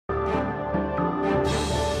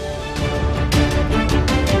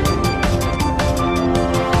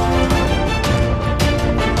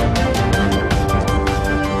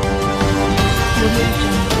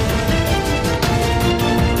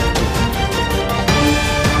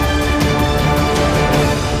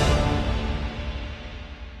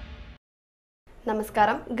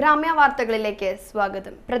നമസ്കാരം. ഗ്രാമ്യ വാർത്തകളിലേക്ക്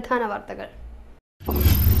സ്വാഗതം. പ്രധാന വാർത്തകൾ.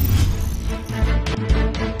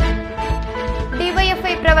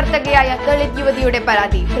 ഡിവൈഎഫ്ഐ പ്രവർത്തകയായ ദളിത് യുവതിയുടെ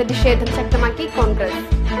പരാതി പ്രതിഷേധം ശക്തമാക്കി കോൺഗ്രസ്.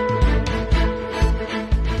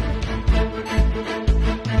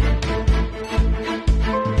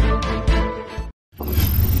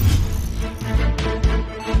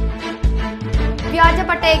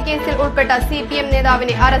 വ്യാജപട്ടയ കേസിൽ ഉൾപ്പെട്ട CPM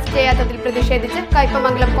നേതാവിനെ അറസ്റ്റ് ചെയ്യാത്തതിൽ പ്രതിഷേധിച്ച്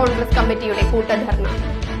കയ്പമംഗലം കോൺഗ്രസ് കമ്മിറ്റിയുടെ കൂട്ടധർണ.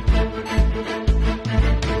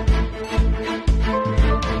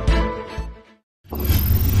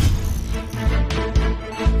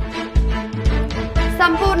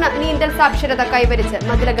 സമ്പൂർണ്ണ നീന്തൽ സാക്ഷരത കൈവരിച്ച്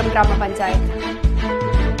മതിലകം ഗ്രാമപഞ്ചായത്ത്.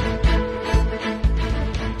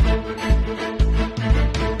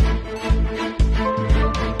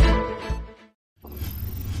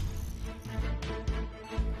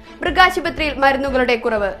 മൃഗാശുപത്രിയിൽ മരുന്നുകളുടെ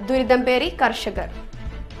കുറവ്, ദുരിതം പേറി കർഷകർ.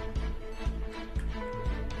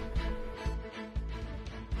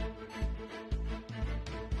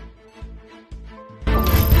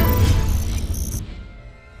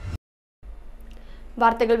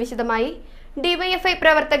 വാർത്തകൾ വിശദമായി. ഡിവൈഎഫ്ഐ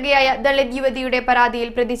പ്രവർത്തകയായ ദളിത് യുവതിയുടെ പരാതിയിൽ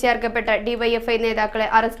പ്രതി ചേർക്കപ്പെട്ട ഡിവൈഎഫ്ഐ നേതാക്കളെ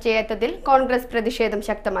അറസ്റ്റ് ചെയ്യാത്തതിൽ കോൺഗ്രസ് പ്രതിഷേധം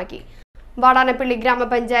ശക്തമാക്കി. വാടാനപ്പള്ളി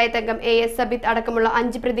ഗ്രാമപഞ്ചായത്ത് അംഗം AS സബിത്ത് അടക്കമുള്ള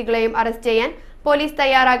 5 പ്രതികളെയും അറസ്റ്റ് ചെയ്യാൻ പോലീസ്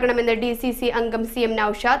തയ്യാറാകണമെന്ന് DCC അംഗം CM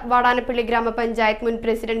നൌഷാദ്, വാടാനപ്പള്ളി ഗ്രാമപഞ്ചായത്ത് മുൻ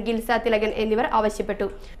പ്രസിഡന്റ് ഗിൽസ തിലകൻ എന്നിവർ ആവശ്യപ്പെട്ടു.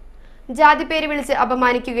 ജാതിപേര് വിളിച്ച്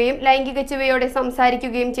അപമാനിക്കുകയും ലൈംഗിക ചുവയോടെ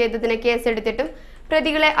സംസാരിക്കുകയും ചെയ്തതിന് കേസെടുത്തിട്ടും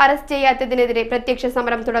പ്രതികളെ അറസ്റ്റ് ചെയ്യാത്തതിനെതിരെ പ്രത്യക്ഷ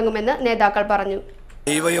സമരം തുടങ്ങുമെന്ന് നേതാക്കൾ പറഞ്ഞു.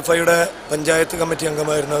 ഡിവൈഎഫ്ഐയുടെ പഞ്ചായത്ത് കമ്മിറ്റി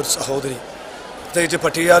അംഗമായിരുന്ന ഒരു സഹോദരി, പ്രത്യേകിച്ച്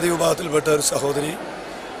പട്ടികജാതി വിഭാഗത്തിൽപ്പെട്ട ഒരു സഹോദരി,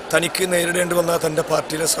 തനിക്ക് നേരിടേണ്ടി വന്ന തൻ്റെ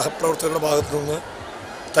പാർട്ടിയിലെ സഹപ്രവർത്തകരുടെ ഭാഗത്തു നിന്ന്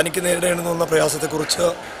തനിക്ക് നേരിടേണ്ടി വന്ന പ്രയാസത്തെക്കുറിച്ച്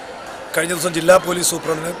കഴിഞ്ഞ ദിവസം ജില്ലാ പോലീസ്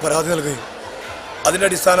സൂപ്രണ്ടിന് പരാതി നൽകുകയും അതിൻ്റെ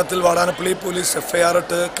അടിസ്ഥാനത്തിൽ വാടാനപ്പള്ളി പോലീസ് FIR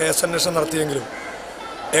ഇട്ട് കേസന്വേഷണം നടത്തിയെങ്കിലും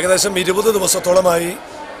ഏകദേശം 20 ദിവസത്തോളമായി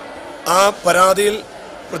ആ പരാതിയിൽ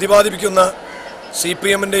പ്രതിപാദിപ്പിക്കുന്ന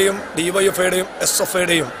CPMൻ്റെയും DYFIയുടെയും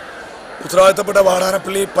SFIയുടെയും ഉത്തരവാദിത്തപ്പെട്ട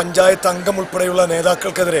വാടാനപ്പള്ളി പഞ്ചായത്ത് അംഗം ഉൾപ്പെടെയുള്ള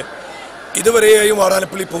നേതാക്കൾക്കെതിരെ ഇതുവരെയും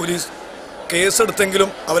വാടാനപ്പള്ളി പോലീസ്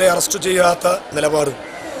കേസെടുത്തെങ്കിലും അവരെ അറസ്റ്റ് ചെയ്യാത്ത നിലപാടും,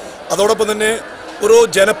 അതോടൊപ്പം തന്നെ ഒരു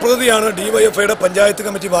ജനപ്രതിനിധിയാണ് DYFIയുടെ പഞ്ചായത്ത്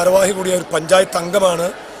കമ്മിറ്റി ഭാരവാഹി കൂടിയ ഒരു പഞ്ചായത്ത് അംഗമാണ്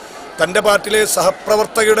തൻ്റെ പാർട്ടിയിലെ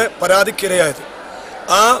സഹപ്രവർത്തകയുടെ പരാതിക്കിരയായത്.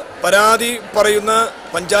 ആ പരാതി പറയുന്ന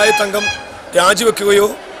പഞ്ചായത്ത് അംഗം രാജിവെക്കുകയോ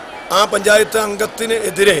ആ പഞ്ചായത്ത്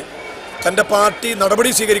അംഗത്തിനെതിരെ തൻ്റെ പാർട്ടി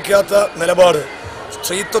നടപടി സ്വീകരിക്കാത്ത നിലപാട്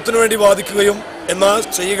സ്ത്രീത്വത്തിനു വേണ്ടി വാദിക്കുകയും എന്നാൽ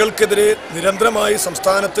സ്ത്രീകൾക്കെതിരെ നിരന്തരമായി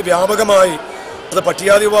സംസ്ഥാനത്ത് വ്യാപകമായി, അത്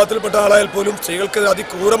പട്ടികജാതി വിഭാഗത്തിൽപ്പെട്ട ആളായാൽ പോലും സ്ത്രീകൾക്കെതിരെ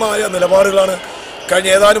അതിക്രൂരമായ നിലപാടുകളാണ് കഴിഞ്ഞ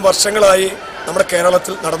ഏതാനും വർഷങ്ങളായി നമ്മുടെ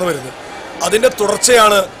കേരളത്തിൽ നടന്നു വരുന്നത്. അതിൻ്റെ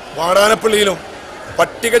തുടർച്ചയാണ് വാടാനപ്പള്ളിയിലും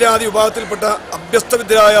പട്ടികജാതി വിഭാഗത്തിൽപ്പെട്ട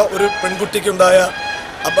അഭ്യസ്തവിദ്യരായ ഒരു പെൺകുട്ടിക്കുണ്ടായ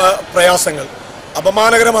പ്രയാസങ്ങൾ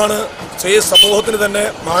അപമാനകരമാണ്. സ്ത്രീ സമൂഹത്തിന് തന്നെ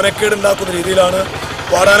മാനക്കേടുണ്ടാക്കുന്ന രീതിയിലാണ്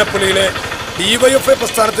വാടാനപ്പള്ളിയിലെ DYFI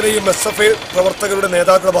പ്രസ്ഥാനത്തിലെയും SFI പ്രവർത്തകരുടെ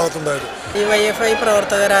നേതാക്കളുടെ ഭാഗത്തുണ്ടായത്. DYFI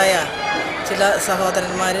പ്രവർത്തകരായ ചില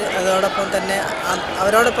സഹോദരന്മാർ, അതോടൊപ്പം തന്നെ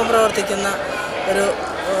അവരോടൊപ്പം പ്രവർത്തിക്കുന്ന ഒരു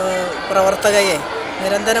പ്രവർത്തകയെ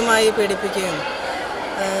നിരന്തരമായി പീഡിപ്പിക്കുകയും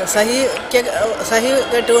സഹി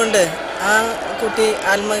കെട്ടുകൊണ്ട് ആ കുട്ടി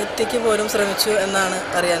ആത്മഹത്യക്ക് പോലും ശ്രമിച്ചു എന്നാണ്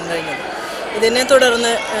അറിയാൻ കഴിഞ്ഞത്. ഇതിനെ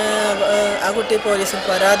തുടർന്ന് ആ കുട്ടി പോലീസിൽ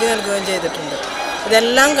പരാതി നൽകുകയും ചെയ്തിട്ടുണ്ട്.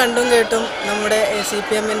 ഇതെല്ലാം കണ്ടും കേട്ടും നമ്മുടെ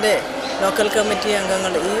CPMൻ്റെ ലോക്കൽ കമ്മിറ്റി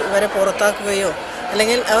അംഗങ്ങൾ ഇവരെ പുറത്താക്കുകയോ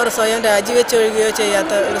അല്ലെങ്കിൽ അവർ സ്വയം രാജിവെച്ചൊഴുകുകയോ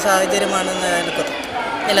ചെയ്യാത്ത ഒരു സാഹചര്യമാണ്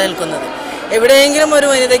നിലനിൽക്കുന്നത്. എവിടെയെങ്കിലും ഒരു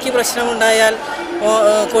വനിതയ്ക്ക് പ്രശ്നമുണ്ടായാൽ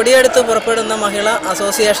കൊടിയെടുത്ത് പുറപ്പെടുന്ന മഹിളാ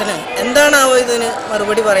അസോസിയേഷന് എന്താണാവോ ഇതിന്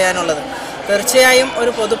മറുപടി പറയാനുള്ളത്? തീർച്ചയായും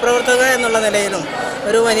ഒരു പൊതുപ്രവർത്തക എന്നുള്ള നിലയിലും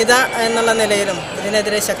ഒരു വനിത എന്നുള്ള നിലയിലും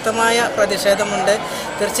ഇതിനെതിരെ ശക്തമായ പ്രതിഷേധമുണ്ട്.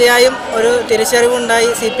 തീർച്ചയായും ഒരു തിരിച്ചറിവുണ്ടായി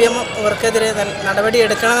CPM ഇവർക്കെതിരെ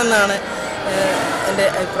നടപടിയെടുക്കണമെന്നാണ് എൻ്റെ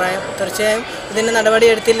അഭിപ്രായം. തീർച്ചയായും ഇതിന്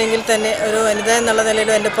നടപടിയെടുത്തില്ലെങ്കിൽ തന്നെ ഒരു വനിത എന്നുള്ള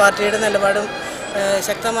നിലയിലും എൻ്റെ പാർട്ടിയുടെ നിലപാടും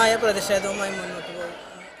ശക്തമായ പ്രതിഷേധവുമായി മുന്നോട്ട് പോകും.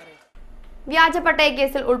 വ്യാജപട്ടയ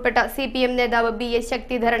കേസിൽ ഉൾപ്പെട്ട CPM നേതാവ് BS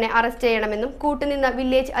ശക്തിധരനെ അറസ്റ്റ് ചെയ്യണമെന്നും കൂട്ടുനിന്ന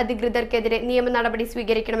വില്ലേജ് അധികൃതർക്കെതിരെ നിയമ നടപടി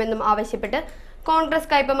സ്വീകരിക്കണമെന്നും ആവശ്യപ്പെട്ട് കോൺഗ്രസ്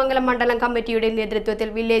കയ്പമംഗലം മണ്ഡലം കമ്മിറ്റിയുടെ നേതൃത്വത്തിൽ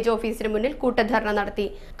വില്ലേജ് ഓഫീസിന് മുന്നിൽ കൂട്ടധർണ നടത്തി.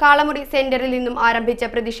 കാളമുറി സെന്ററിൽ നിന്നും ആരംഭിച്ച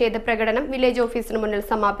പ്രതിഷേധ പ്രകടനം വില്ലേജ് ഓഫീസിന് മുന്നിൽ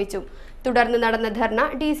സമാപിച്ചു. തുടർന്ന് നടന്ന ധർണ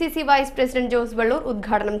DCC vice president Jose Vallur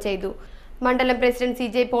ഉദ്ഘാടനം ചെയ്തു. മണ്ഡലം പ്രസിഡന്റ്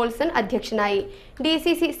CJ പോൾസൺ അധ്യക്ഷനായി.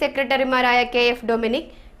 DCC സെക്രട്ടറിമാരായ KF Dominic,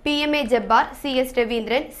 PMA Jabbar, CS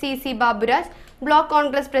Raveendran, CC Baburaj, block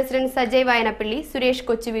Congress president Sajay Vayanappilly, Suresh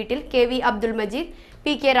കൊച്ചുവീട്ടിൽ, KV Abdul Majeed,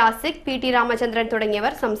 PK Rasik, PT Ramachandran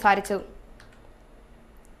തുടങ്ങിയവർ സംസാരിച്ചു.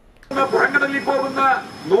 പുറംകടലിൽ പോകുന്ന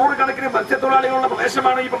നൂറുകണക്കിന് മത്സ്യത്തൊഴിലാളികളുടെ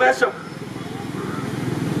പ്രദേശമാണ് ഈ പ്രദേശം.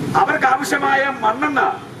 അവർക്ക് ആവശ്യമായ മണ്ണെണ്ണ,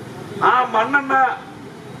 ആ മണ്ണെണ്ണ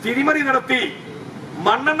തിരിമറി നടത്തി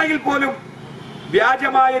മണ്ണെണ്ണയിൽ പോലും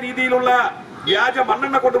വ്യാജമായ രീതിയിലുള്ള വ്യാജ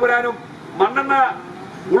മണ്ണെണ്ണ കൊണ്ടുവരാനും മണ്ണെണ്ണ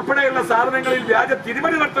ഉൾപ്പെടെയുള്ള സാധനങ്ങളിൽ വ്യാജ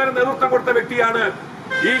തിരിമറി നടത്താനും നേതൃത്വം കൊടുത്ത വ്യക്തിയാണ്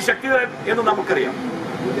ഈ ശക്തിധരൻ എന്ന് നമുക്കറിയാം.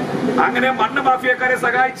 അങ്ങനെ മണ്ണ് മാഫിയക്കാരെ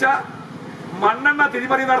സഹായിച്ച, മണ്ണെണ്ണ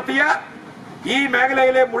തിരിമറി നടത്തിയ, ഈ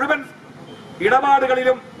മേഖലയിലെ മുഴുവൻ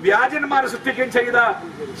ഇടപാടുകളിലും വ്യാജന്മാരെ സൃഷ്ടിക്കുകയും ചെയ്ത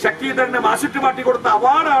ശക്തിധരന് മാസിറ്റ് പാർട്ടി കൊടുത്ത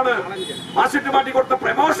അവാർഡാണ്, മാസിറ്റ് പാർട്ടി കൊടുത്ത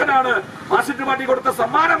പ്രമോഷനാണ്, മാസിറ്റ് പാർട്ടി കൊടുത്ത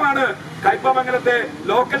സമ്മാനമാണ് കയ്പമംഗലത്തെ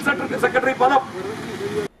ലോക്കൽ സെക്രട്ടറി പദം.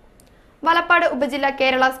 വലപ്പാട് ഉപജില്ല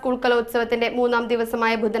കേരള സ്കൂൾ കലോത്സവത്തിന്റെ 3ാം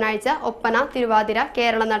ദിവസമായ ബുധനാഴ്ച ഒപ്പന, തിരുവാതിര,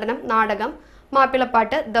 കേരള നടനം, നാടകം,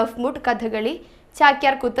 മാപ്പിളപ്പാട്ട്, ദഫ്മുട്ട്, കഥകളി,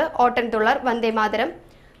 ചാക്യാർകൂത്ത്, ഓട്ടൻതുള്ളർ, വന്ദേമാതരം,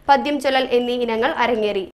 പദ്യം ചൊല്ലൽ എന്നീ ഇനങ്ങൾ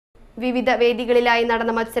അരങ്ങേറി. വിവിധ വേദികളിലായി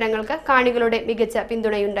നടന്ന മത്സരങ്ങൾക്ക് കാണികളുടെ മികച്ച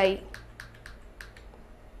പിന്തുണയുണ്ടായി.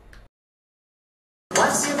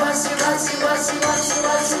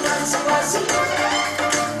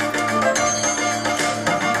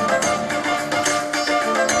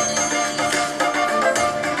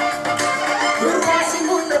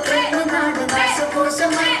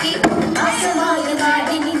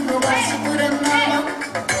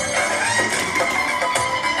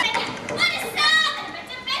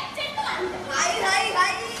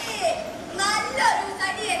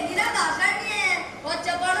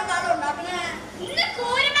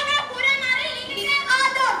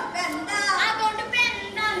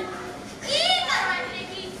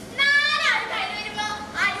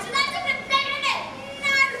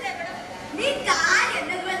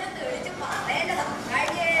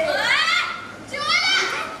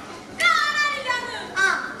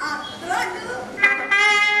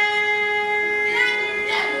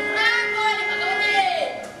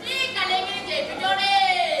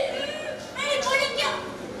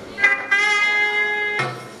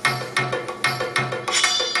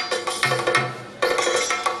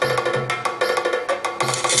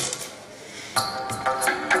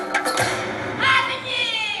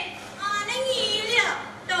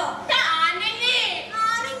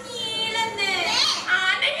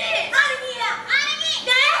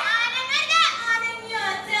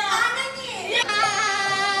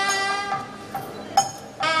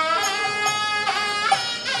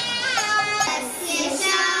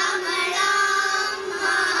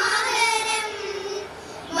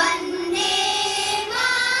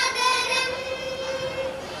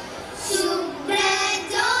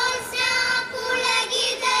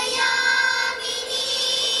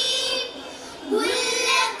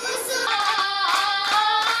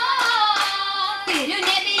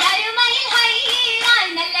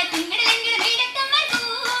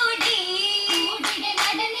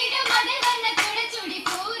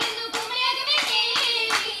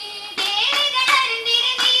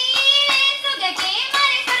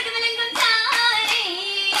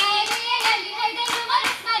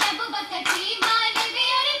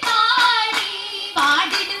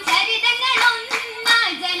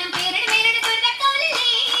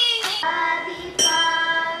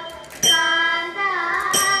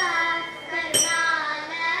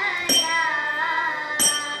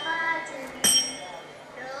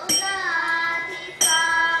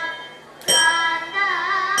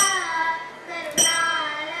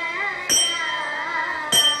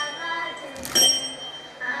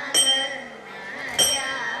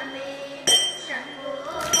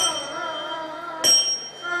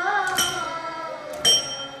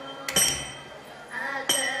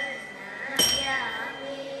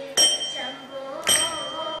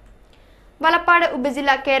 വലപ്പാട്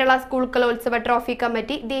ഉപജില്ല കേരള സ്കൂൾ കലോത്സവ ട്രോഫി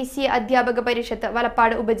കമ്മിറ്റി ദേശീയ അധ്യാപക പരിഷത്ത്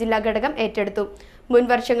വലപ്പാട് ഉപജില്ലാ ഘടകം ഏറ്റെടുത്തു. മുൻ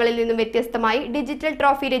വർഷങ്ങളിൽ നിന്നും വ്യത്യസ്തമായി ഡിജിറ്റൽ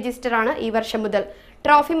ട്രോഫി രജിസ്റ്ററാണ് ഈ വർഷം മുതൽ.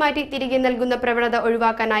 ട്രോഫി മാറ്റി തിരികെ നൽകുന്ന പ്രവണത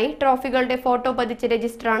ഒഴിവാക്കാനായി ട്രോഫികളുടെ ഫോട്ടോ പതിച്ച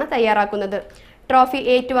രജിസ്റ്ററാണ് തയ്യാറാക്കുന്നത്. ട്രോഫി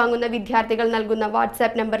ഏറ്റുവാങ്ങുന്ന വിദ്യാർത്ഥികൾ നൽകുന്ന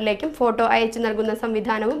വാട്സാപ്പ് നമ്പറിലേക്കും ഫോട്ടോ അയച്ചു നൽകുന്ന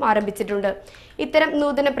സംവിധാനവും ആരംഭിച്ചിട്ടുണ്ട്. ഇത്തരം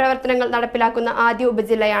നൂതന പ്രവർത്തനങ്ങൾ നടപ്പിലാക്കുന്ന ആദ്യ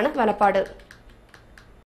ഉപജില്ലയാണ് വലപ്പാട്.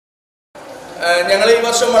 ഞങ്ങൾ ഈ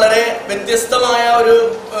വർഷം വളരെ വ്യത്യസ്തമായ ഒരു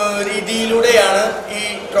രീതിയിലൂടെയാണ് ഈ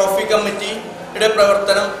ട്രോഫി കമ്മിറ്റിയുടെ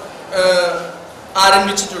പ്രവർത്തനം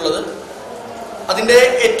ആരംഭിച്ചിട്ടുള്ളത്. അതിൻ്റെ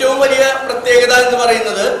ഏറ്റവും വലിയ പ്രത്യേകത എന്ന്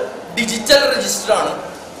പറയുന്നത് ഡിജിറ്റൽ രജിസ്റ്ററാണ്.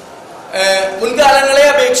 മുൻകാലങ്ങളെ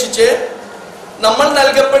അപേക്ഷിച്ച് നമ്മൾ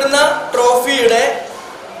നൽകപ്പെടുന്ന ട്രോഫിയുടെ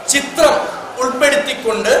ചിത്രം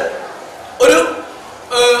ഉൾപ്പെടുത്തിക്കൊണ്ട് ഒരു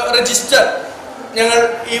രജിസ്റ്റർ ഞങ്ങൾ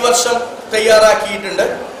ഈ വർഷം തയ്യാറാക്കിയിട്ടുണ്ട്.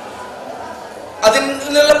 അതിൽ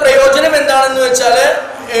നിന്നുള്ള പ്രയോജനം എന്താണെന്ന് വെച്ചാൽ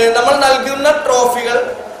നമ്മൾ നൽകുന്ന ട്രോഫികൾ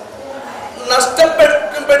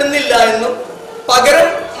നഷ്ടപ്പെടുന്നില്ല എന്നും പകരം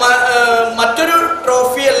മറ്റൊരു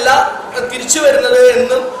ട്രോഫിയല്ല തിരിച്ചു വരുന്നത്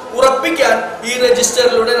എന്നും ഉറപ്പിക്കാൻ ഈ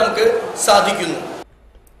രജിസ്റ്ററിലൂടെ നമുക്ക് സാധിക്കുന്നു.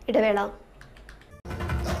 ഇടവേള.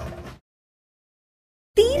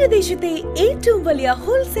 തീരദേശത്തെ ഏറ്റവും വലിയ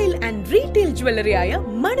ഹോൾസെയിൽ ആൻഡ് റീറ്റെയിൽ ജ്വല്ലറിയായ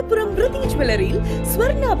മണപ്പുറം വൃതി ജ്വല്ലറിയിൽ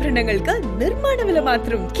സ്വർണ്ണാഭരണങ്ങൾക്ക് നിർമ്മാണ വില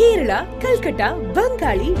മാത്രം. Kerala, Calcutta,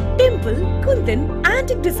 Bengali, temple, kundan,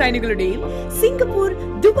 antique ഡിസൈനുകളുടെയും Singapore,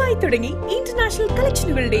 Dubai തുടങ്ങി international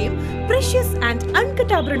കളക്ഷനുകളുടെയും precious and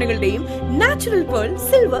uncut ആഭരണങ്ങളുടെയും natural pearl,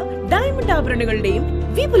 silver, diamond ആഭരണങ്ങളുടെയും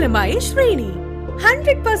വിപുലമായ ശ്രേണി.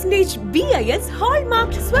 100% BIS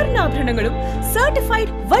ഹോൾമാർക്ക് സ്വർണ്ണാഭരണങ്ങളും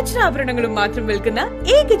സർട്ടിഫൈഡ് വജ്രാഭരണങ്ങളും മാത്രം വിൽക്കുന്ന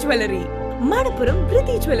ഏക jewellery Manappuram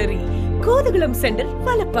വൃതി jewellery, Kothakulam centre,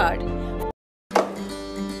 Palakkad.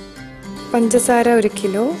 പഞ്ചസാര 1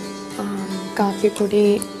 കിലോ, കാപ്പിപ്പൊടി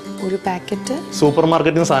 1 പാക്കറ്റ്. സൂപ്പർ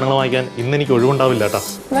മാർക്കറ്റിൽ നിന്ന് സാധനങ്ങൾ വാങ്ങിക്കാൻ ഇന്ന് എനിക്ക് ഒഴിവുണ്ടാവില്ല കേട്ടോ.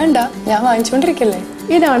 വേണ്ട, ഞാൻ വാങ്ങിച്ചുകൊണ്ടിരിക്കല്ലേ.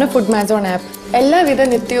 ഇതാണ് ഫുഡ് മാസോൺ ആപ്പ്. എല്ലാവിധ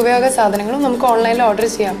നിത്യോപയോഗ സാധനങ്ങളും നമുക്ക് ഓൺലൈനിൽ ഓർഡർ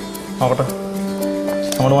ചെയ്യാം. നോക്കട്ടെ,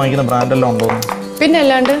 നമ്മൾ വാങ്ങിക്കുന്ന ബ്രാൻഡെല്ലാം ഉണ്ടോ? പിന്നെ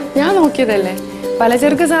അല്ലാണ്ട് ഞാൻ നോക്കിയതല്ലേ.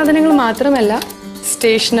 പലചരക്ക് സാധനങ്ങൾ മാത്രമല്ല,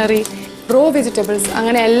 സ്റ്റേഷനറി, റോ വെജിറ്റബിൾസ്,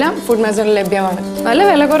 അങ്ങനെ എല്ലാം ഫുഡ് മാസോണിൽ ലഭ്യമാണ്. നല്ല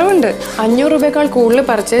വില കുറവുണ്ട്. 500 രൂപയേക്കാൾ കൂടുതൽ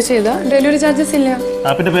പർച്ചേസ് ചെയ്താൽ ഡെലിവറി ചാർജസ് ഇല്ല.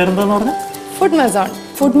 ആപ്പിന്റെ പേരെന്താന്ന് പറഞ്ഞു? Food Mason.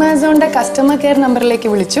 Food മാസോണിന്റെ customer care നമ്പറിലേക്ക്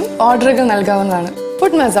വിളിച്ചും ഓർഡറുകൾ നൽകാവുന്നതാണ്.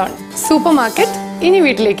 ഫുഡ് മാസോൺ, സൂപ്പർ മാർക്കറ്റ് ഇനി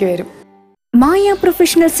വീട്ടിലേക്ക് വരും. മായ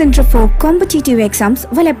professional centre for competitive exams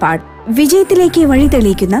Valappad. വിജയത്തിലേക്ക് വഴി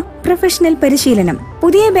തെളിയിക്കുന്ന പ്രൊഫഷണൽ പരിശീലനം.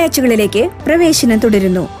 പുതിയ ബാച്ചുകളിലേക്ക് പ്രവേശനം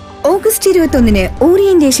തുടരുന്നു. August 21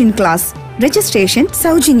 orientation class. രജിസ്ട്രേഷൻ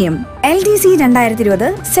സൗജന്യം. LDC 2020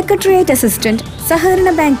 സെക്രട്ടേറിയറ്റ് അസിസ്റ്റന്റ്, സഹകരണ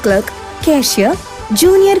bank clerk, cashier,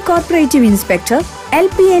 junior corporative inspector,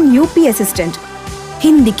 LPN UP assistant.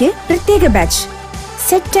 ഹിന്ദിക്ക് പ്രത്യേക batch.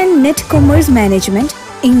 Set and net commerce management,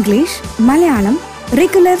 English, Malayalam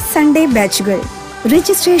regular Sunday ബാച്ചുകൾ.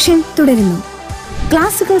 Registration തുടരുന്നു.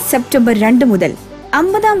 ക്ലാസുകൾ സെപ്റ്റംബർ 2 മുതൽ.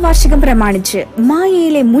 50ാം വാർഷികം പ്രമാണിച്ച്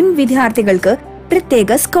മായയിലെ മുൻ വിദ്യാർത്ഥികൾക്ക് പ്രത്യേക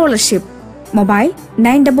സ്കോളർഷിപ്പ്. മൊബൈൽ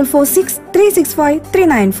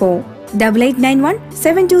 9446365394,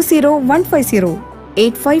 8891720150,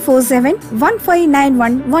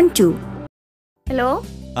 8547159112. ഹലോ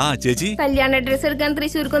ചേച്ചി, കല്യാണ ഡ്രസ് എടുക്കാൻ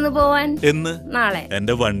തൃശ്ശൂർക്കൊന്ന് പോവാൻ എന്ന്? നാളെ.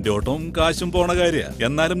 എന്റെ വണ്ടിയോട്ടവും കാശും പോണ കാര്യ.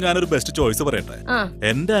 എന്നാലും ഞാനൊരു ബെസ്റ്റ് ചോയ്സ് പറയട്ടെ.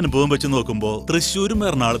 എന്റെ അനുഭവം വെച്ച് നോക്കുമ്പോ തൃശ്ശൂരും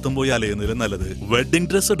എറണാകുളത്തും പോയി അലയുന്നതിലും നല്ലത് വെഡിംഗ്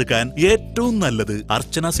ഡ്രസ് എടുക്കാൻ ഏറ്റവും നല്ലത്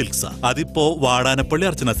അർച്ചന സിൽക്സാ. അതിപ്പോ വാടാനപ്പള്ളി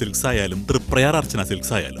അർച്ചന സിൽക്സ് ആയാലും തൃപ്രയാർ അർച്ചന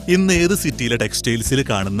സിൽക്സ് ആയാലും ഇന്ന് ഏത് സിറ്റിയിലെ ടെക്സ്റ്റൈൽസിൽ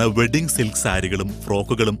കാണുന്ന വെഡിംഗ് സിൽക്ക് സാരികളും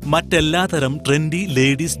ഫ്രോക്കുകളും മറ്റെല്ലാ തരം ട്രെൻഡി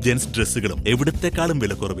ലേഡീസ് ജെന്റ്സ് ഡ്രസ്സുകളും എവിടത്തെക്കാളും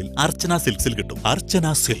വിലക്കുറവിൽ അർച്ചന സിൽക്സിൽ കിട്ടും. അർച്ചന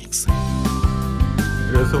സിൽക്സ്.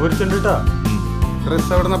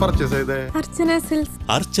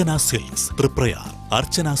 അർച്ചന സിൽക്സ് തൃപ്രയാർ,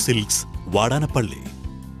 അർച്ചന സിൽക്സ് വാടാനപ്പള്ളി.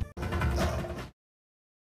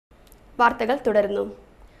 വാർത്തകൾ തുടരുന്നു.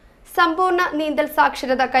 സമ്പൂർണ്ണ നീന്തൽ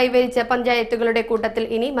സാക്ഷരത കൈവരിച്ച പഞ്ചായത്തുകളുടെ കൂട്ടത്തിൽ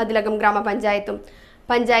ഇനി മതിലകം ഗ്രാമപഞ്ചായത്തും.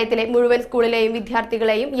 പഞ്ചായത്തിലെ മുഴുവൻ സ്കൂളിലെയും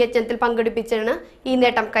വിദ്യാർത്ഥികളെയും യജ്ഞത്തിൽ പങ്കെടുപ്പിച്ചാണ് ഈ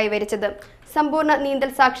നേട്ടം കൈവരിച്ചത്. സമ്പൂർണ്ണ നീന്തൽ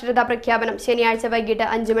സാക്ഷരതാ പ്രഖ്യാപനം ശനിയാഴ്ച വൈകിട്ട്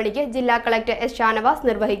 5 മണിക്ക് ജില്ലാ കളക്ടർ S. ഷാനവാസ്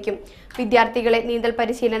നിർവഹിക്കും. വിദ്യാർത്ഥികളെ നീന്തൽ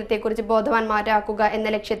പരിശീലനത്തെക്കുറിച്ച് ബോധവാന്മാരാക്കുക എന്ന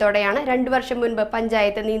ലക്ഷ്യത്തോടെയാണ് 2 വർഷം മുൻപ്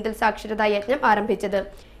പഞ്ചായത്ത് നീന്തൽ സാക്ഷരതാ യജ്ഞം ആരംഭിച്ചത്.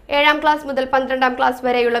 7ാം ക്ലാസ് മുതൽ 12ാം ക്ലാസ്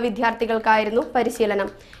വരെയുള്ള വിദ്യാർത്ഥികൾക്കായിരുന്നു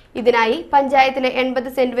പരിശീലനം. ഇതിനായി പഞ്ചായത്തിലെ 80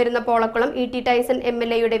 സെന്റ് വരുന്ന പോളക്കുളം E.T. ടൈസൺ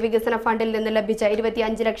MLA-യുടെ വികസന ഫണ്ടിൽ നിന്ന് ലഭിച്ച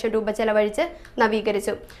 25 ലക്ഷം രൂപ ചെലവഴിച്ച്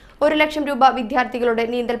നവീകരിച്ചു. 1 ലക്ഷം രൂപ വിദ്യാർത്ഥികളുടെ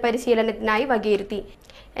നീന്തൽ പരിശീലനത്തിനായി വകയിരുത്തി.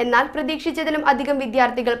 എന്നാൽ പ്രതീക്ഷിച്ചതിലും അധികം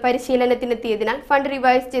വിദ്യാർത്ഥികൾ പരിശീലനത്തിനെത്തിയതിനാൽ ഫണ്ട്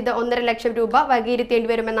റിവൈസ് ചെയ്ത് 1.5 ലക്ഷം രൂപ വകയിരുത്തേണ്ടി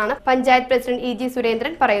വരുമെന്നാണ് പഞ്ചായത്ത് പ്രസിഡന്റ് E.G.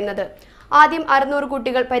 സുരേന്ദ്രൻ പറയുന്നത്. ആദ്യം 600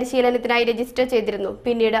 കുട്ടികൾ പരിശീലനത്തിനായി രജിസ്റ്റർ ചെയ്തിരുന്നു.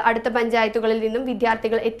 പിന്നീട് അടുത്ത പഞ്ചായത്തുകളിൽ നിന്നും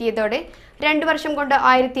വിദ്യാർത്ഥികൾ എത്തിയതോടെ 2 വർഷം കൊണ്ട്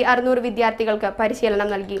 1600 വിദ്യാർത്ഥികൾക്ക് പരിശീലനം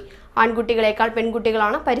നൽകി. ആൺകുട്ടികളെക്കാൾ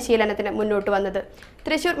പെൺകുട്ടികളാണ് പരിശീലനത്തിന് മുന്നോട്ട് വന്നത്.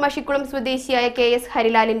 തൃശൂർ മഷിക്കുളം സ്വദേശിയായ KS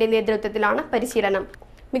ഹരിലാലിന്റെ നേതൃത്വത്തിലാണ് പരിശീലനം.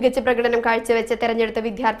 മികച്ച പ്രകടനം കാഴ്ചവെച്ച തെരഞ്ഞെടുത്ത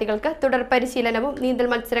വിദ്യാർത്ഥികൾക്ക് തുടർ പരിശീലനവും നീന്തൽ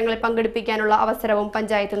മത്സരങ്ങളിൽ പങ്കെടുപ്പിക്കാനുള്ള അവസരവും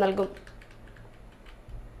പഞ്ചായത്ത് നൽകും.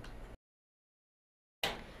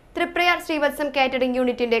 തൃപ്രയാർ ശ്രീവത്സം കാറ്ററിംഗ്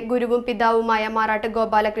യൂണിറ്റിന്റെ ഗുരുവും പിതാവുമായ മാറാട്ട്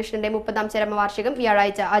ഗോപാലകൃഷ്ണന്റെ 30ാം ചരമവാർഷികം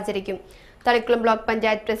വ്യാഴാഴ്ച ആചരിക്കും. Thalikkulam block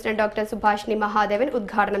panchayat president doctor Subhashini Mahadevan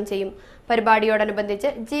ഉദ്ഘാടനം ചെയ്യും. പരിപാടിയോടനുബന്ധിച്ച്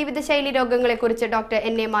ജീവിതശൈലി രോഗങ്ങളെക്കുറിച്ച് ഡോക്ടർ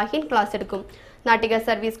N.A. മാഹിൻ ക്ലാസ് എടുക്കും. Nattika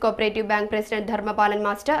service cooperative bank president Dharmapalan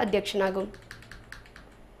master അധ്യക്ഷനാകും.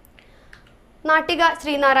 Nattika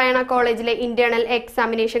Sreenarayana കോളേജിലെ ഇന്റേണൽ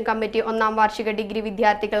എക്സാമിനേഷൻ കമ്മിറ്റി 1ാം വാർഷിക ഡിഗ്രി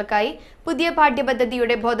വിദ്യാർത്ഥികൾക്കായി പുതിയ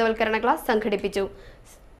പാഠ്യപദ്ധതിയുടെ ബോധവൽക്കരണ ക്ലാസ് സംഘടിപ്പിച്ചു.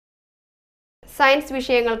 സയൻസ്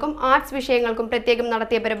വിഷയങ്ങൾക്കും ആർട്സ് വിഷയങ്ങൾക്കും പ്രത്യേകം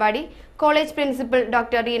നടത്തിയ പരിപാടി college principal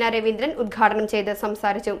doctor Reena Raveendran ഉദ്ഘാടനം ചെയ്ത്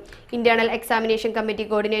സംസാരിച്ചു. Internal examination committee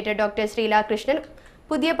coordinator doctor Srila Krishnan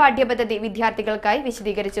പുതിയ പാഠ്യപദ്ധതി വിദ്യാർത്ഥികൾക്കായി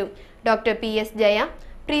വിശദീകരിച്ചു. ഡോക്ടർ PS ജയ,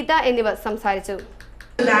 പ്രീത എന്നിവർ സംസാരിച്ചു.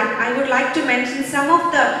 That I would like to mention some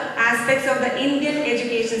of the aspects of the Indian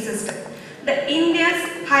education system. The India's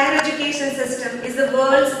higher education system is the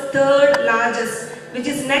world's third largest, which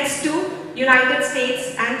is next to United States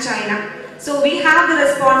and China. So we have the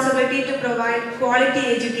responsibility to provide quality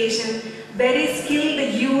education, very skilled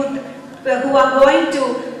youth who are going to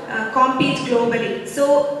compete globally. So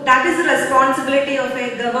that is the responsibility of a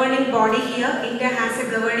governing body here. India has a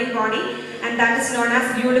governing body, and that is known as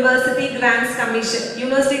University Grants Commission.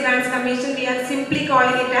 University Grants Commission, we are simply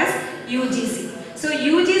calling it as UGC. So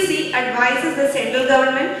UGC advises the central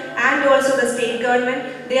government and also the state government.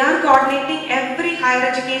 They are coordinating every higher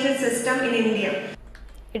education system in India.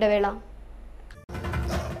 ഇടവേള.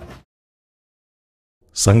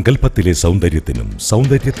 സങ്കല്പത്തിലെ സൗന്ദര്യത്തിനും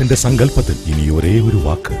സൗന്ദര്യത്തിന്റെ സങ്കല്പത്തിൽ ഇനി ഒരേ ഒരു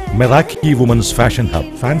വാക്ക്. Meraki women's fashion hub,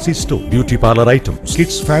 fancy store, beauty parlour items,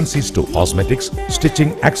 kids fancy store, cosmetics,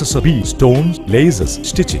 stitching, accessory, stones, laces,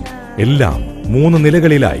 stitching എല്ലാം 3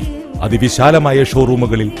 നിലകളിലായി അതിവിശാലമായ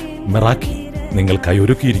ഷോറൂമുകളിൽ Meraki നിങ്ങൾക്കായി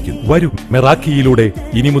ഒരുക്കിയിരിക്കുന്നു. വരും, മെറാക്കിയിലൂടെ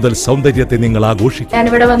ഇനി മുതൽ സൗന്ദര്യത്തെ നിങ്ങൾ ആഘോഷിക്കും.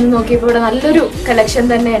 ഞാനിവിടെ വന്ന് നോക്കിയപ്പോൾ ഇവിടെ നല്ലൊരു കളക്ഷൻ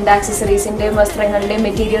തന്നെയുണ്ട്. ആക്സസറീസിന്റെയും വസ്ത്രങ്ങളുടെയും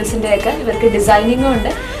മെറ്റീരിയൽസിന്റെയും ഒക്കെ ഇവർക്ക് ഡിസൈനിങ്ങും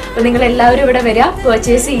ഉണ്ട്. അപ്പോൾ നിങ്ങൾ എല്ലാവരും ഇവിടെ വരിക,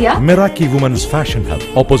 പർച്ചേസ് ചെയ്യുക. Meraki women's fashion hub,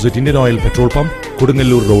 opposite Indian oil petrol pump,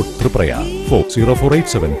 Kodungallur road, Triprayar.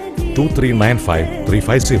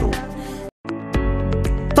 0487239550.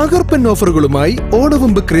 തകർപ്പൻ ഓഫറുകളുമായി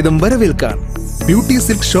ഓണവും ബക്രീദും വരവേൽക്കാൻ ബ്യൂട്ടി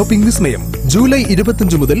സിൽക്ക് ഷോപ്പിംഗ് വിസ്മയം. ജൂലൈ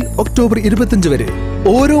 25 മുതൽ ഒക്ടോബർ 25 വരെ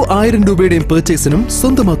ഓരോ 1000 രൂപയുടെയും പർച്ചേസിനും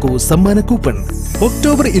സ്വന്തമാക്കൂ സമ്മാന കൂപ്പൺ.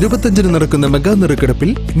 ഒക്ടോബർ 25 നടക്കുന്ന മെഗാ നറുക്കെടുപ്പിൽ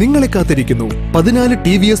നിങ്ങളെ കാത്തിരിക്കുന്നു 14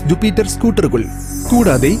 TVS ജുപ്പിറ്റർ സ്കൂട്ടറുകൾ.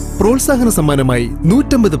 കൂടാതെ പ്രോത്സാഹന സമ്മാനമായി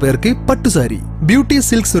 150 പേർക്ക് പട്ടുസാരി. ബ്യൂട്ടി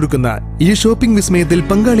സിൽക്സ് ഒരുക്കുന്ന ഈ ഷോപ്പിംഗ് വിസ്മയത്തിൽ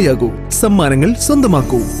പങ്കാളിയാകൂ, സമ്മാനങ്ങൾ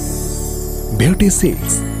സ്വന്തമാക്കൂ. Beauty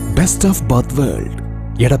silks, best of both world.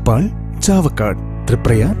 Edappal, Chavakkad,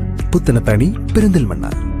 Triprayar, Puthanathani, Perinthalmanna.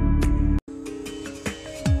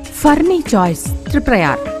 ഫർണി choice,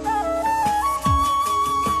 Triprayar.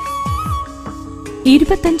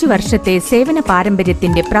 25 വർഷത്തെ സേവന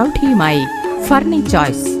പാരമ്പര്യത്തിന്റെ പ്രൗഢിയുമായി ഫർണി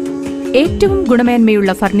ചോയ്സ്. ഏറ്റവും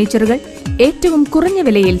ഗുണമേന്മയുള്ള ഫർണിച്ചറുകൾ ഏറ്റവും കുറഞ്ഞ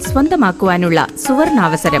വിലയിൽ സ്വന്തമാക്കുവാനുള്ള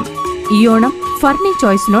സുവർണാവസരം. ഈ ഓണം ഫർണി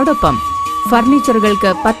ചോയ്സിനോടൊപ്പം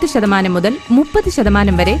ഫർണിച്ചറുകൾക്ക് 10% മുതൽ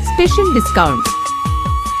 30% വരെ സ്പെഷ്യൽ ഡിസ്കൗണ്ട്.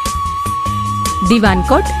 ദിവാൻ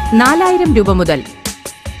കോട്ട് 4000 രൂപ മുതൽ.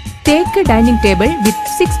 തേക്ക് ഡൈനിങ് ടേബിൾ വിത്ത്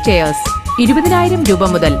 6 ചെയേഴ്സ് 20,000 രൂപ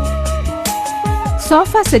മുതൽ.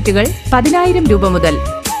 സോഫ സെറ്റുകൾ 10,000 രൂപ മുതൽ.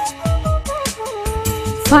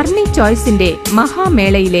 ഫർണി ചോയ്സിന്റെ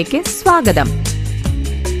മഹാമേളയിലേക്ക് സ്വാഗതം.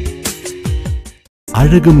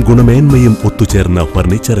 അഴകും ഗുണമേന്മയും ഒത്തുചേർന്ന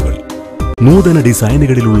ഫർണിച്ചറുകൾ, നൂതന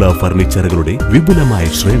ഡിസൈനുകളിലുള്ള ഫർണിച്ചറുകളുടെ വിപുലമായ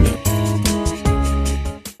ശ്രേണി,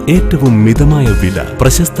 ഏറ്റവും മിതമായ വില,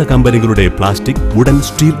 പ്രശസ്ത കമ്പനികളുടെ plastic, wooden,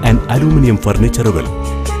 steel and aluminium ഫർണിച്ചറുകൾ.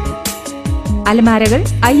 അലമാരകൾ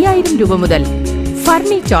 5000 രൂപ മുതൽ.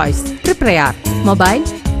 ഫർണി choice, Triprayar. Mobile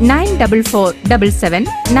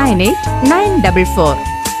 9447798944.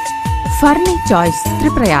 ഫർണി choice,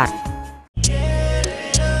 Triprayar.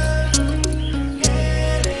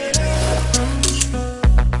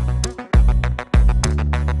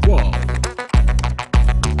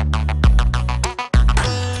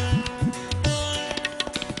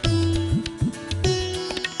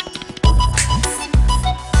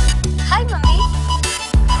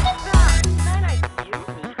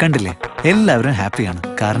 കണ്ടില്ലേ, എല്ലാവരും ഹാപ്പിയാണ്.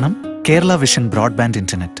 കാരണം കേരള വിഷൻ ബ്രോഡ്ബാൻഡ്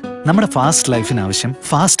ഇന്റർനെറ്റ്. നമ്മുടെ ഫാസ്റ്റ് ലൈഫിന് ആവശ്യം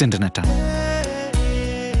ഫാസ്റ്റ് ഇന്റർനെറ്റ് ആണ്.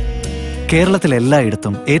 കേരളത്തിൽ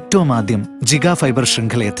എല്ലായിടത്തും ഏറ്റവും ആദ്യം ജിഗാ ഫൈബർ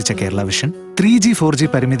ശൃംഖല എത്തിച്ച കേരള വിഷൻ 3G 4G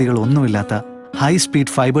പരിമിതികൾ ഒന്നുമില്ലാത്ത high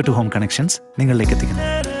speed fibre to home connections നിങ്ങളിലേക്ക് എത്തിക്കുന്നു.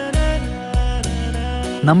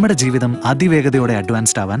 നമ്മുടെ ജീവിതം അതിവേഗതയോടെ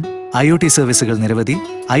അഡ്വാൻസ്ഡ് ആവാൻ IoT സർവീസുകൾ നിരവധി,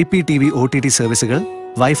 IPTV OTT സർവീസുകൾ,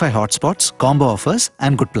 wifi hotspots, combo offers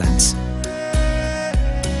and good plans.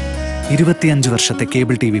 25 വർഷത്തെ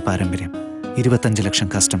കേബിൾ TV പാരമ്പര്യം, 25 ലക്ഷം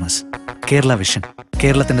കസ്റ്റമേഴ്സ്. കേരള വിഷൻ,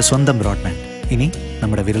 കേരളത്തിന്റെ സ്വന്തം ബ്രോഡ്ബാൻഡ്, ഇനി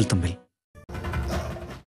നമ്മുടെ വിരൽത്തുമ്പിൽ.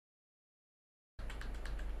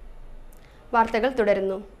 വാർത്തകൾ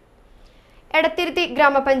തുടരുന്നു. എടത്തിരുത്തി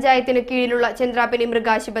ഗ്രാമപഞ്ചായത്തിന് കീഴിലുള്ള ചന്ദ്രാപിനി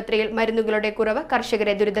മൃഗാശുപത്രിയിൽ മരുന്നുകളുടെ കുറവ്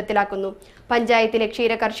കർഷകരെ ദുരിതത്തിലാക്കുന്നു. പഞ്ചായത്തിലെ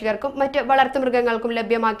ക്ഷീര കർഷകർക്കും മറ്റ് വളർത്തുമൃഗങ്ങൾക്കും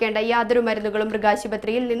ലഭ്യമാക്കേണ്ട യാതൊരു മരുന്നുകളും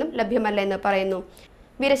മൃഗാശുപത്രിയിൽ നിന്നും ലഭ്യമല്ലെന്ന് പറയുന്നു.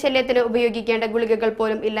 വിരശല്യത്തിന് ഉപയോഗിക്കേണ്ട ഗുളികകൾ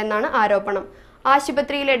പോലും ഇല്ലെന്നാണ് ആരോപണം.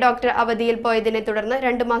 ആശുപത്രിയിലെ ഡോക്ടർ അവധിയിൽ പോയതിനെ തുടർന്ന്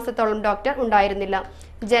 2 മാസത്തോളം ഡോക്ടർ ഉണ്ടായിരുന്നില്ല.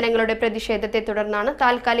 ജനങ്ങളുടെ പ്രതിഷേധത്തെ തുടർന്നാണ്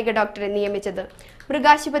താൽക്കാലിക ഡോക്ടറെ നിയമിച്ചത്.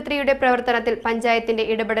 മൃഗാശുപത്രിയുടെ പ്രവർത്തനത്തിൽ പഞ്ചായത്തിന്റെ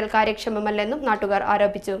ഇടപെടൽ കാര്യക്ഷമമല്ലെന്നും നാട്ടുകാർ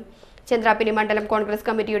ആരോപിച്ചു. ചന്ദ്രാപിനി മണ്ഡലം കോൺഗ്രസ്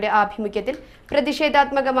കമ്മിറ്റിയുടെ ആഭിമുഖ്യത്തിൽ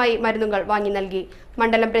പ്രതിഷേധാത്മകമായി മരുന്നുകൾ വാങ്ങി നൽകി.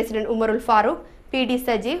 മണ്ഡലം പ്രസിഡന്റ് ഉമറുൽ Farooq, PD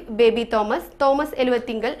Sajeev, baby Thomas, Thomas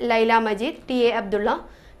Eluvathingal, Laila Majeed, TA Abdulla,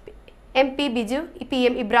 MP Biju,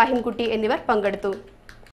 PM Ibrahimkutty എന്നിവർ പങ്കെടുത്തു.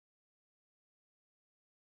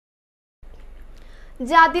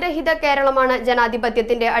 ജാതിരഹിത കേരളമാണ്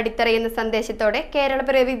ജനാധിപത്യത്തിന്റെ അടിത്തറയെന്ന സന്ദേശത്തോടെ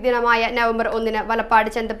കേരളപ്പിറവി ദിനമായ നവംബർ 1 വലപ്പാട്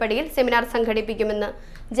ചന്തപ്പടിയിൽ സെമിനാർ സംഘടിപ്പിക്കുമെന്ന്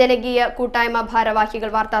ജനകീയ കൂട്ടായ്മ ഭാരവാഹികൾ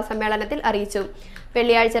വാർത്താസമ്മേളനത്തിൽ അറിയിച്ചു.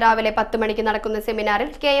 വെള്ളിയാഴ്ച രാവിലെ 10 മണിക്ക് നടക്കുന്ന സെമിനാറിൽ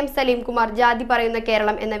KM സലീം കുമാർ ജാതി പറയുന്ന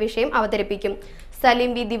കേരളം എന്ന വിഷയം അവതരിപ്പിക്കും.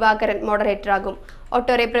 സലീം വി ദിവാകരൻ മോഡറേറ്ററാകും.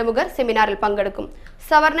 ഒട്ടേറെ പ്രമുഖർ സെമിനാറിൽ പങ്കെടുക്കും.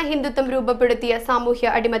 സവർണ ഹിന്ദുത്വം രൂപപ്പെടുത്തിയ സാമൂഹ്യ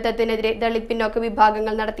അടിമത്തത്തിനെതിരെ ദളിത് പിന്നോക്ക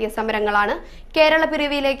വിഭാഗങ്ങൾ നടത്തിയ സമരങ്ങളാണ്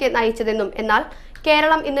കേരളപ്പിറവിയിലേക്ക് നയിച്ചതെന്നും എന്നാൽ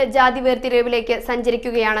കേരളം ഇന്ന് ജാതി വേർതിരിവിലേക്ക്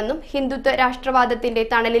സഞ്ചരിക്കുകയാണെന്നും ഹിന്ദുത്വ രാഷ്ട്രവാദത്തിന്റെ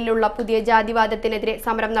തണലിലുള്ള പുതിയ ജാതിവാദത്തിനെതിരെ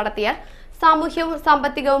സമരം നടത്തിയാൽ സാമൂഹ്യവും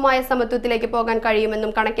സാമ്പത്തികവുമായ സമത്വത്തിലേക്ക് പോകാൻ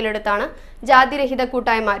കഴിയുമെന്നും കണക്കിലെടുത്താണ് ജാതിരഹിത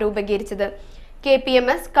കൂട്ടായ്മ രൂപീകരിച്ചത്.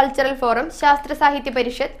 KPMS, കൾച്ചറൽ ഫോറം, ശാസ്ത്ര സാഹിത്യ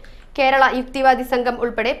പരിഷത്ത്, കേരള യുക്തിവാദി സംഘം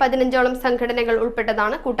ഉൾപ്പെടെ 15ഓളം സംഘടനകൾ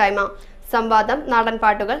ഉൾപ്പെട്ടതാണ് കൂട്ടായ്മ. സംവാദം,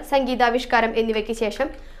 നാടൻപാട്ടുകൾ, സംഗീതാവിഷ്കാരം എന്നിവയ്ക്ക് ശേഷം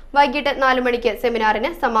വൈകിട്ട് 4 മണിക്ക്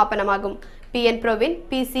സെമിനാറിന് സമാപനമാകും. PN Praveen,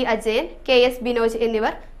 PC Ajayan, KS Binoj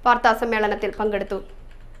എന്നിവർ വാർത്താസമ്മേളനത്തിൽ പങ്കെടുത്തു.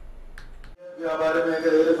 വ്യാപാര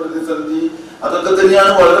മേഖലയിലെ പ്രതിസന്ധി അതൊക്കെ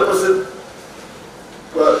തന്നെയാണ് വളരെ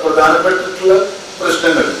പ്രധാനപ്പെട്ടിട്ടുള്ള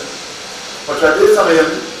പ്രശ്നങ്ങൾ. പക്ഷെ അതേസമയം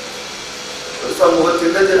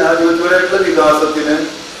സമൂഹത്തിന്റെ ജനാധിപത്യപരമായിട്ടുള്ള വികാസത്തിന്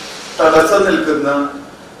തടസ്സം നിൽക്കുന്ന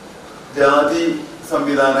ജാതി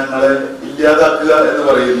സംവിധാനങ്ങളെ ഇല്ലാതാക്കുക എന്ന്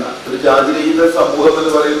പറയുന്ന ഒരു ജാതിരഹിത സമൂഹം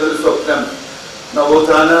എന്ന് പറയുന്ന ഒരു സ്വപ്നം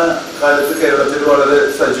നവോത്ഥാന കാലത്ത് കേരളത്തിൽ വളരെ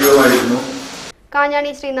സജീവമായിരുന്നു. കാഞ്ഞാണി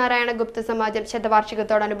ശ്രീനാരായണ ഗുപ്ത സമാജം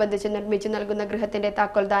ശതവാർഷികത്തോടനുബന്ധിച്ച് നിർമ്മിച്ചു നൽകുന്ന ഗൃഹത്തിന്റെ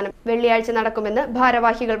താക്കോൽദാനം വെള്ളിയാഴ്ച നടക്കുമെന്ന്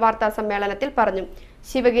ഭാരവാഹികൾ വാർത്താസമ്മേളനത്തിൽ പറഞ്ഞു.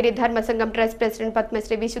 ശിവഗിരി ധർമ്മസംഘം ട്രസ്റ്റ് പ്രസിഡന്റ്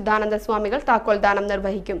പത്മശ്രീ വിശുദ്ധാനന്ദ സ്വാമികൾ താക്കോൽദാനം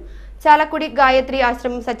നിർവഹിക്കും. ചാലക്കുടി ഗായത്രി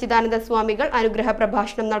ആശ്രമം സച്ചിദാനന്ദ സ്വാമികൾ അനുഗ്രഹ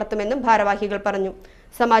പ്രഭാഷണം നടത്തുമെന്നും ഭാരവാഹികൾ പറഞ്ഞു.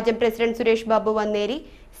 സമാജം president Suresh Babu Vanneri,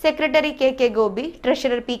 secretary KK Gopi,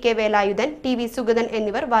 treasurer PK Velayudhan, TV Sugathan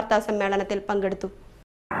എന്നിവർ വാർത്താസമ്മേളനത്തിൽ പങ്കെടുത്തു.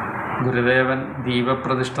 ഗുരുദേവൻ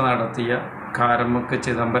ദീപപ്രതിഷ്ഠ നടത്തിയ കാരമുക്ക്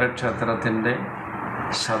ചിദംബര ക്ഷേത്രത്തിൻ്റെ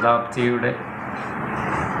ശതാബ്ദിയുടെ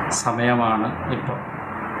സമയമാണ് ഇപ്പോൾ.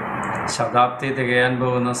 ശതാബ്ദി തികയാൻ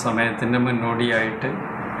പോകുന്ന സമയത്തിന് മുന്നോടിയായിട്ട്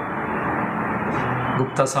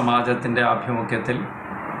ഗുപ്ത സമാജത്തിൻ്റെ ആഭിമുഖ്യത്തിൽ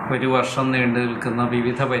 1 വർഷം നീണ്ടു നിൽക്കുന്ന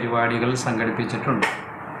വിവിധ പരിപാടികൾ സംഘടിപ്പിച്ചിട്ടുണ്ട്.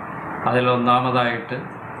 അതിലൊന്നാമതായിട്ട്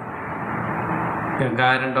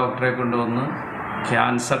ഗംഗാരൻ ഡോക്ടറെ കൊണ്ടുവന്ന്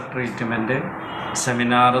ക്യാൻസർ ട്രീറ്റ്മെൻറ്റ്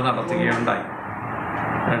സെമിനാർ നടത്തുകയുണ്ടായി.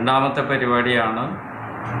 രണ്ടാമത്തെ പരിപാടിയാണ്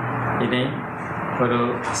ഇനി ഒരു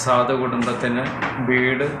സാധു കുടുംബത്തിന്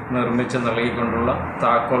വീട് നിർമ്മിച്ച് നൽകിക്കൊണ്ടുള്ള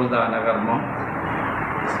താക്കോൽ ദാനകർമ്മം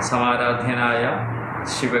സമാരാധ്യനായ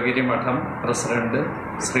ശിവഗിരി മഠം പ്രസിഡന്റ്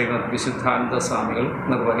ശ്രീമദ് വിശുദ്ധാനന്ദ സ്വാമികൾ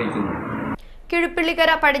നിർവഹിക്കുന്നു.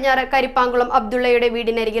 കിഴുപ്പിള്ളിക്കര പടിഞ്ഞാറ് കരിപ്പാങ്കുളം അബ്ദുള്ളയുടെ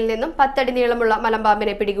വീടിനരികിൽ നിന്നും 10 അടി നീളമുള്ള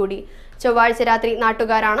മലമ്പാമ്പിനെ പിടികൂടി. ചൊവ്വാഴ്ച രാത്രി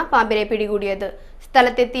നാട്ടുകാരാണ് പാമ്പിനെ പിടികൂടിയത്.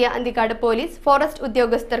 സ്ഥലത്തെത്തിയ അന്തിക്കാട് പോലീസ് ഫോറസ്റ്റ്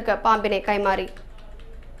ഉദ്യോഗസ്ഥർക്ക് പാമ്പിനെ കൈമാറി.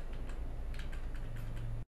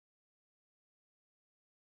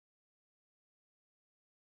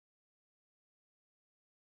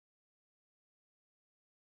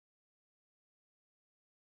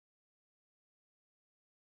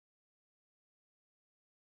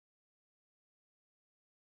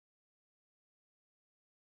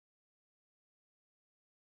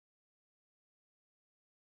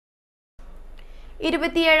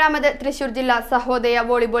 ഇരുപത്തിയേഴാമത് തൃശൂർ ജില്ലാ സഹോദയ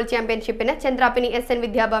വോളിബോൾ ചാമ്പ്യൻഷിപ്പിന് ചന്ദ്രാപ്പിനി SN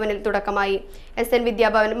വിദ്യാഭവനിൽ തുടക്കമായി. SN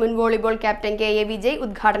വിദ്യാഭവൻ മുൻ വോളിബോൾ ക്യാപ്റ്റൻ KA വിജയ്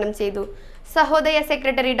ഉദ്ഘാടനം ചെയ്തു. Sahodaya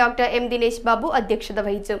secretary doctor M Dinesh Babu അധ്യക്ഷത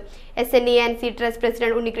വഹിച്ചു. SNENC ട്രസ്റ്റ്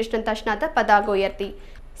പ്രസിഡന്റ് ഉണ്ണികൃഷ്ണൻ തഷ്നാത്ത് പതാക ഉയർത്തി.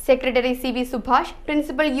 Secretary CB Subhash,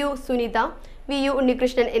 principal U Sunitha, VU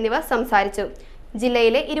Unnikrishnan എന്നിവർ സംസാരിച്ചു.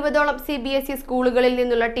 ജില്ലയിലെ 20ഓളം CBSE സ്കൂളുകളിൽ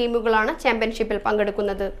നിന്നുള്ള ടീമുകളാണ് ചാമ്പ്യൻഷിപ്പിൽ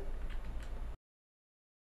പങ്കെടുക്കുന്നത്.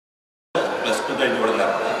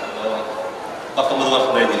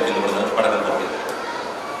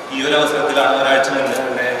 ഈ ഒരു അവസരത്തിലാണ് ഒരാഴ്ച മുന്നേ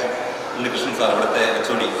എൻ്റെ ഉണ്ണികൃഷ്ണൻ സാർ ഇവിടുത്തെ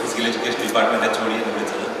HOD physical education department HOD എന്ന്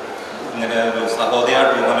വിളിച്ചത്. ഇങ്ങനെ ഒരു സഹോദയ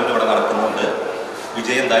ടൂർണമെൻറ്റ് ഇവിടെ നടക്കുന്നുണ്ട്,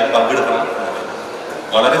 വിജയ് എന്തായാലും പങ്കെടുക്കണം.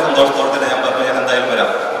 വളരെ സന്തോഷത്തോടെ തന്നെ ഞാൻ പറഞ്ഞു ഞാൻ എന്തായാലും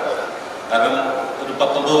വരാം. കാരണം ഒരു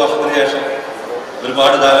 19 വർഷത്തിന് ശേഷം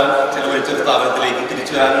ഒരുപാട് കാലം ചെലവഴിച്ച സ്ഥാപനത്തിലേക്ക്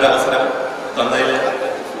തിരിച്ചു വരാനൊരു അവസരം തന്നതിൽ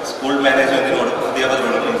സ്കൂൾ മാനേജ്മെൻറ്റിനോടും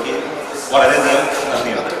അധ്യാപകരോടും എനിക്ക് വളരെയധികം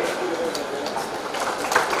നന്ദിയുണ്ട്.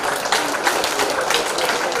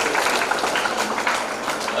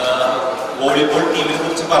 വോളിബോൾ ടീമിനെ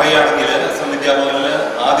കുറിച്ച് പറയുകയാണെങ്കിൽ SM വിദ്യാഭവനിലെ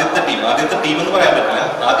ആദ്യത്തെ ടീം എന്ന് പറയാൻ പറ്റില്ല,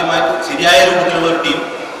 ആദ്യമായിട്ട് ശരിയായ രൂപത്തിലുള്ള ഒരു ടീം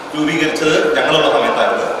രൂപീകരിച്ചത് ഞങ്ങളുള്ള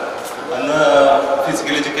സമയത്തായിരുന്നു. അന്ന്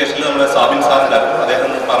ഫിസിക്കൽ എഡ്യൂക്കേഷനിൽ നമ്മുടെ സാബിൻ സാർ ഉണ്ടായിരുന്നു.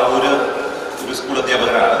 അദ്ദേഹം പറവൂര് ഒരു സ്കൂൾ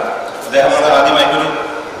അധ്യാപകനാണ്. അദ്ദേഹമാണ് ആദ്യമായിട്ടൊരു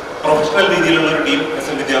പ്രൊഫഷണൽ രീതിയിലുള്ള ഒരു ടീം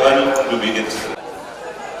SM വിദ്യാഭവനിൽ രൂപീകരിച്ചത്.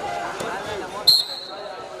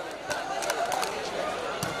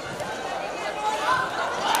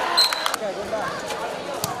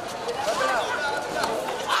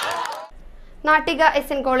 നാട്ടിക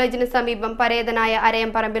SN കോളേജിന് സമീപം പരേതനായ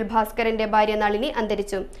അരയംപറമ്പിൽ ഭാസ്കരന്റെ ഭാര്യ നളിനി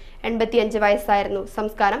അന്തരിച്ചു. 85 വയസ്സായിരുന്നു.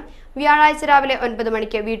 സംസ്കാരം വ്യാഴാഴ്ച രാവിലെ 9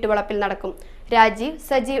 മണിക്ക് വീട്ടുവളപ്പിൽ നടക്കും. രാജീവ്,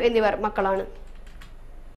 സജീവ് എന്നിവർ മക്കളാണ്.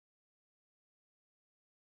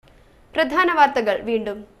 പ്രധാന വാർത്തകൾ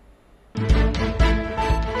വീണ്ടും.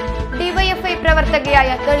 ഡിവൈഎഫ്ഐ പ്രവർത്തകയായ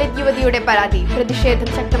ദളിത് യുവതിയുടെ പരാതി. പ്രതിഷേധം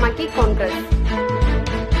ശക്തമാക്കി കോൺഗ്രസ്.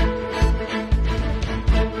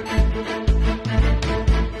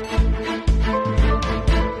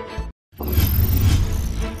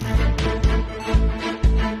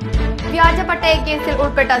 വ്യാജ പട്ടയ കേസിൽ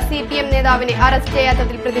ഉൾപ്പെട്ട CPM നേതാവിനെ അറസ്റ്റ്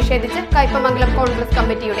ചെയ്യാത്തതിൽ പ്രതിഷേധിച്ച് കയ്പമംഗലം കോൺഗ്രസ്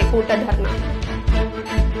കമ്മിറ്റിയുടെ കൂട്ടധർണ.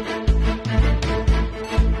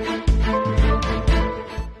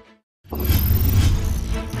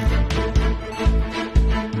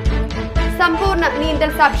 സമ്പൂർണ്ണ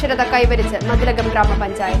നീന്തൽ സാക്ഷരത കൈവരിച്ച് മതിലകം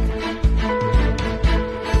ഗ്രാമപഞ്ചായത്ത്.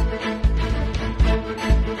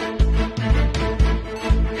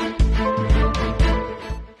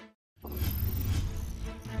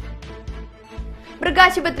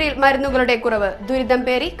 മൃഗാശുപത്രിയിൽ മരുന്നുകളുടെ കുറവ്. ദുരിതം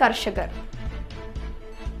പേറി കർഷകർ.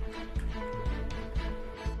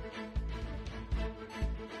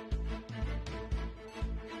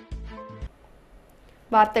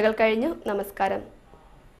 വാർത്തകൾ കഴിഞ്ഞു. നമസ്കാരം.